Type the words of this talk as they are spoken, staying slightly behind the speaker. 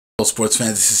Hello sports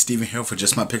fans, this is Steven here for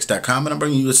JustMyPicks.com, and I'm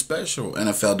bringing you a special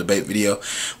NFL debate video.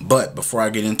 But before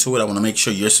I get into it, I want to make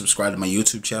sure you're subscribed to my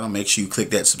YouTube channel. Make sure you click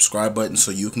that subscribe button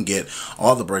so you can get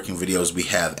all the breaking videos we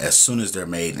have as soon as they're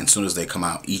made and as soon as they come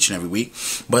out each and every week.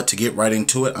 But to get right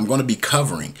into it, I'm going to be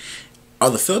covering: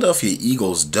 are the Philadelphia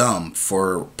Eagles dumb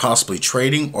for possibly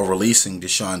trading or releasing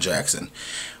Deshaun Jackson?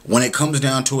 When it comes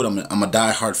down to it, I'm a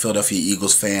diehard Philadelphia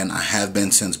Eagles fan. I have been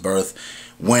since birth.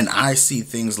 When I see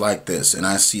things like this and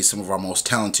I see some of our most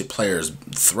talented players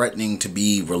threatening to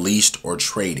be released or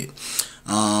traded,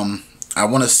 I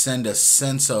want to send a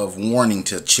sense of warning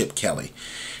to Chip Kelly.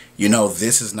 You know,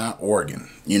 this is not Oregon.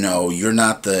 You know, you're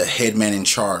not the head man in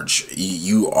charge.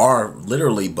 You are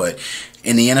literally, but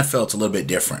in the NFL, it's a little bit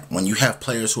different. When you have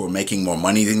players who are making more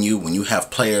money than you, when you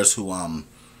have players who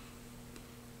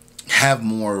have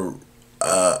more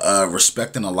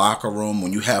respect in the locker room,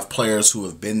 when you have players who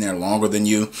have been there longer than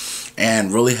you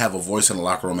and really have a voice in the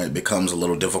locker room, it becomes a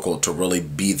little difficult to really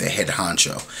be the head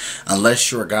honcho.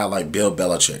 Unless you're a guy like Bill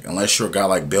Belichick, unless you're a guy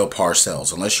like Bill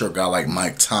Parcells, unless you're a guy like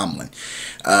Mike Tomlin.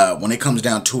 When it comes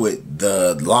down to it,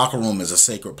 the locker room is a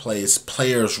sacred place.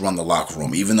 Players run the locker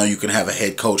room. Even though you can have a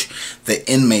head coach, the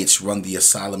inmates run the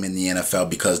asylum in the NFL,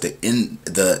 because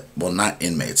well, not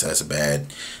inmates, that's a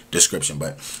bad description,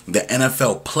 but the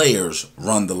NFL players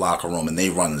run the locker room and they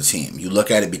run the team. You look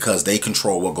at it because they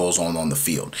control what goes on the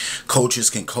field. Coaches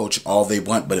can coach all they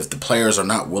want, but if the players are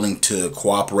not willing to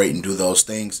cooperate and do those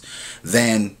things,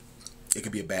 then it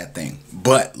could be a bad thing.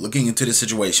 But looking into the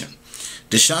situation,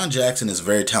 Deshaun Jackson is a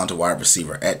very talented wide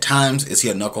receiver. At times, is he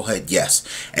a knucklehead? Yes.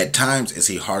 At times, is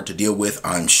he hard to deal with?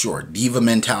 I'm sure. Diva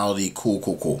mentality,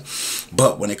 cool.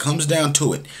 But when it comes down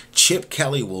to it, Chip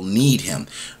Kelly will need him.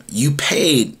 You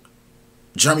paid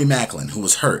Jeremy Maclin, who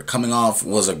was hurt,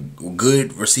 was a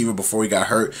good receiver before he got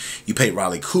hurt. You paid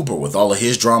Riley Cooper with all of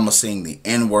his drama, saying the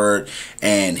N-word,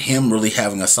 and him really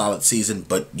having a solid season,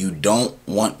 but you don't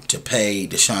want to pay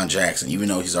Deshaun Jackson, even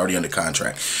though he's already under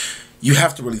contract. You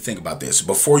have to really think about this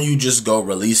before you just go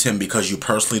release him because you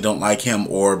personally don't like him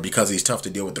or because he's tough to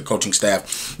deal with the coaching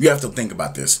staff. You have to think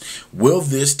about this. Will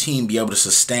this team be able to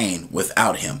sustain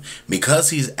without him? Because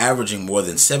he's averaging more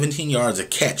than 17 yards a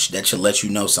catch, that should let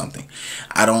you know something.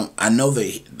 I know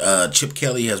that Chip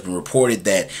Kelly has been reported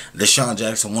that Deshaun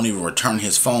Jackson won't even return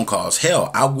his phone calls. Hell,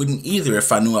 I wouldn't either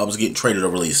if I knew I was getting traded or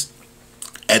released.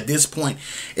 At this point,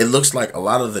 it looks like a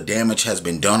lot of the damage has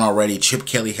been done already. Chip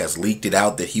Kelly has leaked it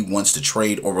out that he wants to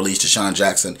trade or release Deshaun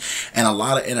Jackson. And a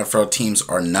lot of NFL teams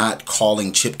are not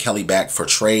calling Chip Kelly back for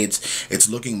trades. It's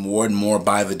looking more and more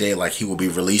by the day like he will be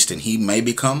released and he may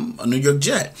become a New York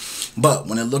Jet. But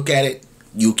when I look at it,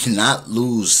 you cannot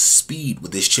lose speed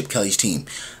with this Chip Kelly's team.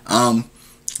 The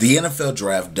NFL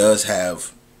draft does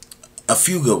have a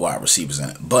few good wide receivers in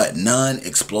it, but none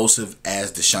explosive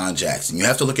as Deshaun Jackson. You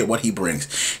have to look at what he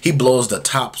brings. He blows the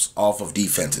tops off of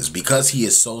defenses. Because he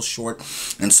is so short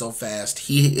and so fast,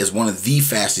 he is one of the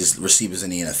fastest receivers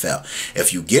in the NFL.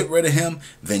 If you get rid of him,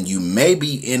 then you may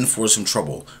be in for some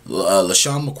trouble.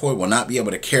 LaShawn McCoy will not be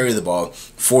able to carry the ball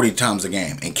 40 times a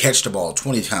game and catch the ball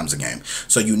 20 times a game.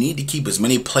 So you need to keep as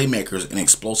many playmakers and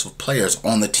explosive players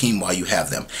on the team while you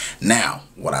have them. Now,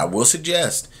 what I will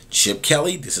suggest, Chip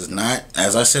Kelly, this is not,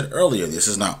 as I said earlier, this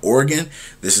is not Oregon,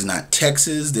 this is not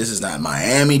Texas, this is not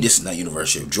Miami, this is not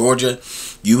University of Georgia.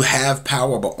 You have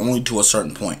power, but only to a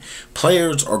certain point.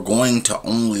 Players are going to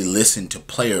only listen to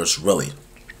players, really.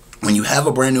 When you have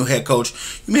a brand new head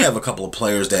coach, you may have a couple of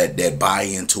players that buy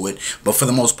into it, but for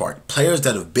the most part, players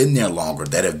that have been there longer,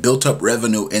 that have built up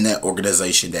revenue in that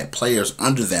organization, that players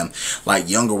under them, like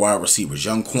younger wide receivers,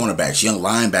 young cornerbacks, young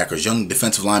linebackers, young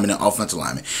defensive linemen and offensive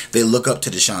linemen, they look up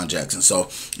to Deshaun Jackson. So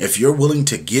if you're willing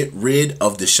to get rid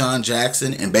of Deshaun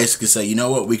Jackson and basically say, you know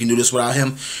what, we can do this without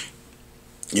him,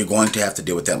 you're going to have to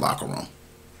deal with that locker room.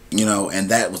 You know, and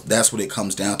that's what it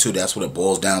comes down to. That's what it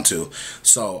boils down to.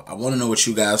 So I want to know what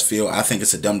you guys feel. I think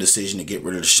it's a dumb decision to get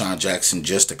rid of Deshaun Jackson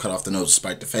just to cut off the nose to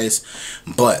spite the face.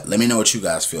 But let me know what you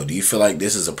guys feel. Do you feel like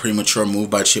this is a premature move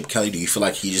by Chip Kelly? Do you feel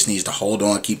like he just needs to hold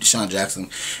on, keep Deshaun Jackson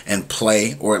and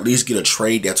play, or at least get a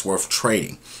trade that's worth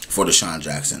trading for Deshaun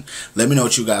Jackson? Let me know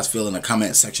what you guys feel in the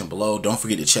comment section below. Don't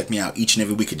forget to check me out each and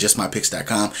every week at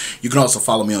JustMyPicks.com. You can also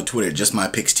follow me on Twitter at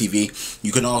JustMyPicksTV.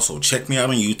 You can also check me out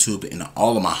on YouTube and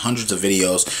all of my hundreds of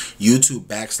videos.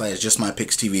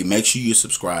 YouTube.com/JustMyPicksTV. Make sure you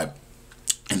subscribe.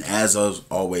 And as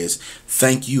always,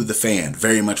 thank you, the fan,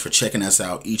 very much for checking us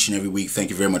out each and every week. Thank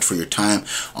you very much for your time.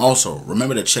 Also,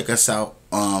 remember to check us out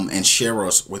and share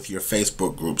us with your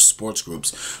Facebook groups, sports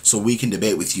groups, so we can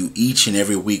debate with you each and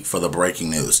every week for the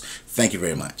breaking news. Thank you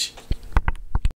very much.